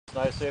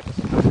Snow surface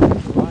and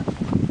right.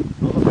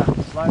 I'll look up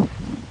the slope.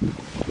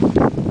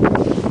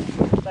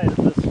 Say that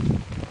this,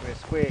 we're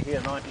square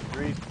here 90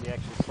 degrees to the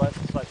actual slope.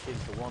 The slope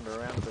tends to wander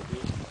around a bit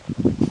here.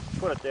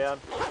 Put it down,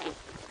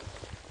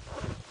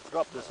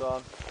 drop this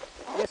on,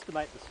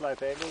 estimate the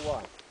slope angle.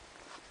 Why?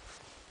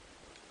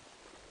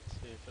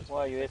 Why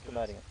are you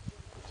estimating it?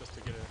 Just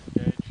to get a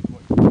gauge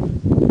what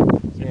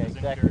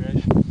exactly.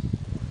 variation.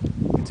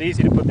 It's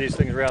easy to put these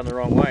things around the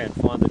wrong way and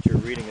find that you're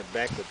reading it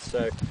backwards.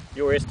 So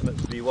your estimate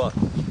would be what?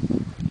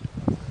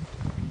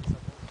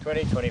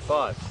 20,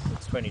 25.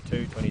 It's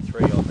 22,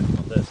 23 on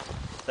this.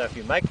 So if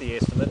you make the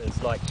estimate,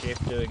 it's like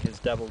Jeff doing his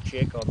double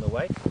check on the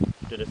weight.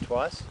 Did it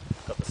twice,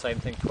 got the same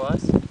thing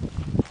twice.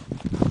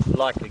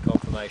 Likely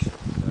confirmation.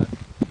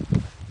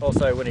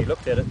 Also, when he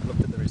looked at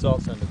the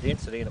results under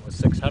density, and it was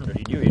 600,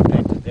 he knew he'd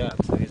backed it down.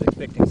 So he's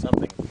expecting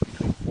something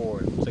between 4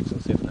 and 6 or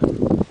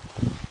 700.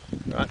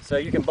 Right, so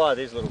you can buy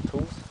these little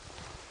tools,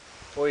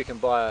 or you can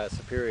buy a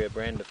superior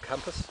brand of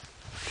compass,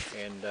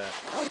 and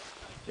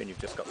then you've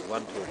just got the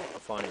one tool for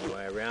finding your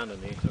way around,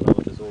 and the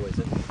accelerometer is always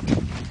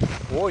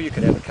in. Or you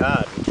could have a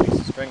card with a piece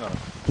of string on it.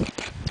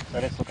 So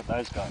let's look at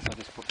those guys. I'll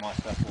just put my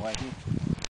stuff away here.